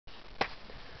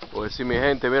Pues sí, mi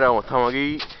gente, mira cómo estamos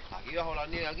aquí. Aquí bajo la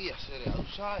nieve, aquí, ya tú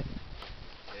sabes.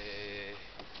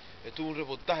 Esto es un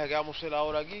reportaje que vamos a hacer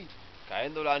ahora aquí.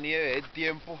 Cayendo la nieve, el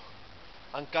tiempo.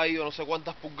 Han caído no sé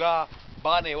cuántas pulgadas.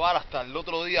 Va a nevar hasta el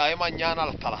otro día de mañana,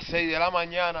 hasta las 6 de la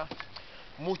mañana.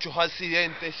 Muchos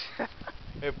accidentes.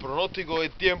 El pronóstico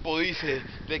del tiempo dice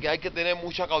de que hay que tener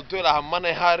mucha cautela al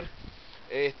manejar.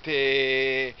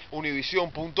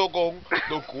 Univision.com,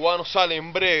 los cubanos salen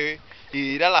en breve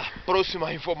y dirá las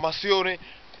próximas informaciones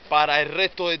para el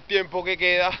resto del tiempo que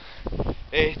queda.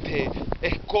 Es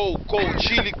cold,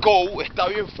 chilly cold, está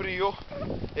bien frío.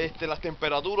 Las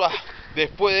temperaturas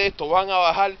después de esto van a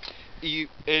bajar y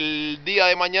el día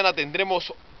de mañana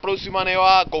tendremos próxima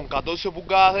nevada con 14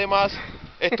 pulgadas de más.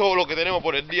 Es todo lo que tenemos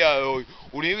por el día de hoy.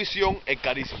 Univision, el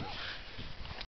Carisimo.